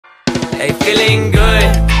Hey, feeling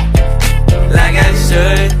good, like I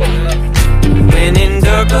should. When in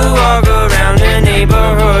dark, I walk around the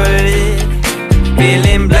neighborhood.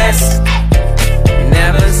 Feeling blessed,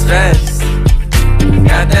 never stressed.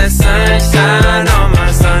 Got that sunshine on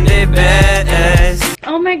my Sunday best.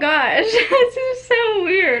 Oh my gosh, this is so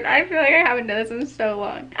weird. I feel like I haven't done this in so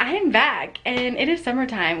long. I am back and it is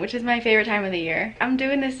summertime, which is my favorite time of the year. I'm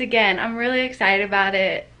doing this again. I'm really excited about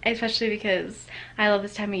it, especially because I love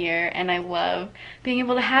this time of year and I love being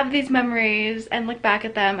able to have these memories and look back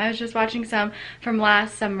at them. I was just watching some from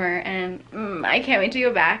last summer and I can't wait to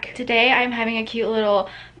go back. Today I'm having a cute little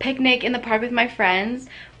picnic in the park with my friends.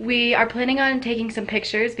 We are planning on taking some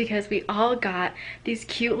pictures because we all got these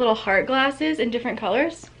cute little heart glasses in different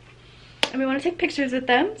colors. And we want to take pictures with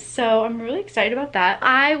them, so I'm really excited about that.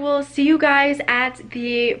 I will see you guys at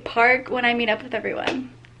the park when I meet up with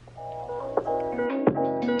everyone.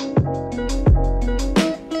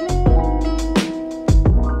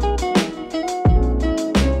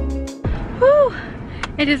 Whew,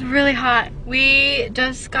 it is really hot. We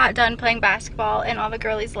just got done playing basketball and all the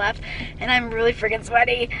girlies left and I'm really freaking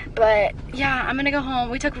sweaty, but yeah, I'm gonna go home.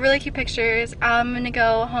 We took really cute pictures. I'm gonna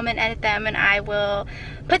go home and edit them and I will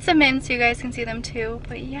put some in so you guys can see them too.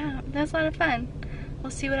 But yeah, that was a lot of fun.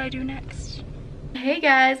 We'll see what I do next. Hey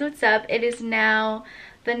guys, what's up? It is now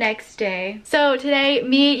the next day. So today,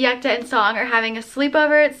 me, Yekta, and Song are having a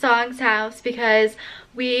sleepover at Song's house because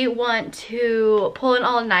we want to pull an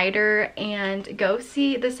all-nighter and go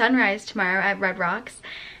see the sunrise tomorrow at Red Rocks.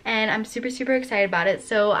 And I'm super excited about it.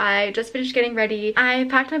 So I just finished getting ready. I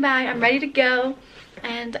packed my bag, I'm ready to go.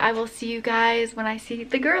 And I will see you guys when I see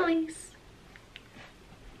the girlies.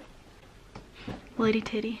 Lady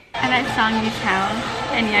Titty. I'm at Song's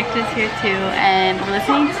house and Yekta's here too, and we're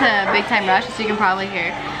listening to Big Time Rush, so you can probably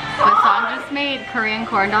hear. But Song just made Korean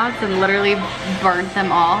corn dogs and literally burnt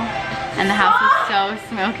them all, and the house is so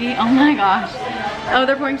smoky. Oh my gosh. Oh,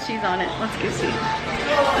 they're pouring cheese on it. Let's go see.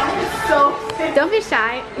 Don't be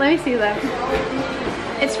shy. Let me see them.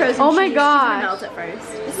 It's frozen. Oh my gosh. Melt at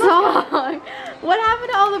first. Song. What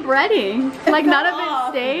happened to all the breading? Like none of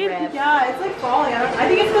it stayed? Yeah, it's like falling. I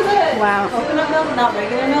think it's because of coconut milk, not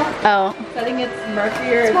regular milk. Oh. So I think it's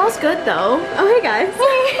murkier. It smells good though. Oh, hey guys.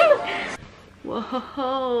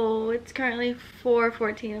 Whoa, it's currently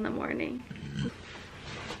 4:14 in the morning.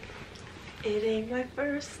 It ain't my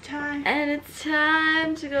first time. And it's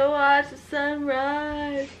time to go watch the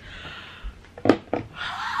sunrise.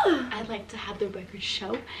 I'd like to have the record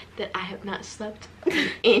show that I have not slept an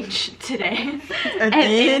inch today. An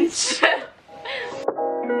inch?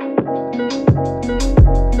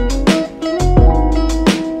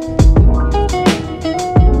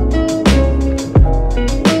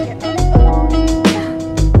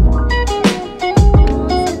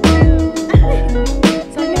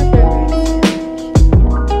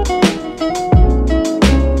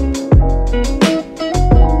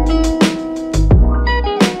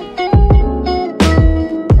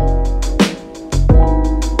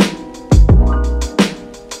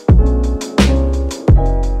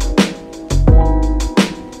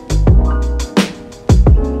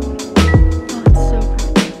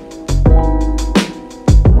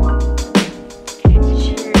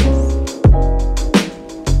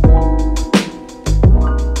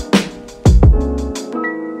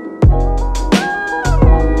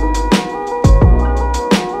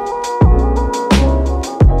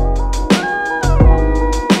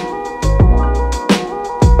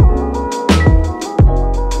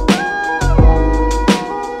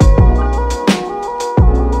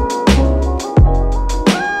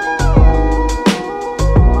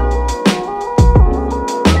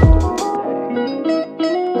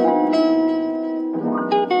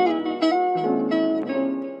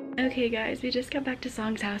 Okay guys, we just got back to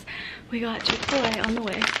Song's house. We got Chick-fil-A on the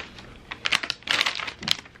way.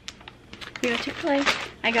 We got Chick-fil-A.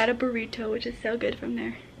 I got a burrito, which is so good from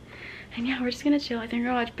there. And yeah, we're just gonna chill. I think we're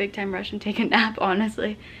gonna watch Big Time Rush and take a nap,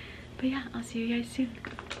 honestly. But yeah, I'll see you guys soon.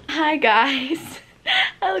 Hi guys.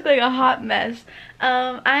 I look like a hot mess.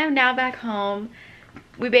 I am now back home.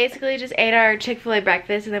 We basically just ate our Chick-fil-A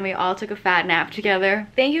breakfast and then we all took a fat nap together.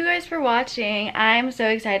 Thank you guys for watching. I'm so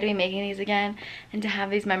excited to be making these again and to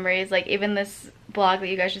have these memories. Like even this vlog that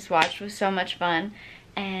you guys just watched was so much fun.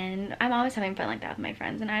 And I'm always having fun like that with my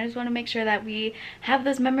friends. And I just want to make sure that we have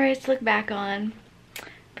those memories to look back on.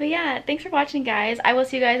 But yeah, thanks for watching guys. I will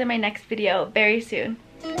see you guys in my next video very soon.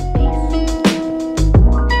 Peace.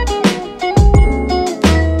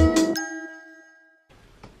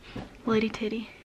 Lady Titty.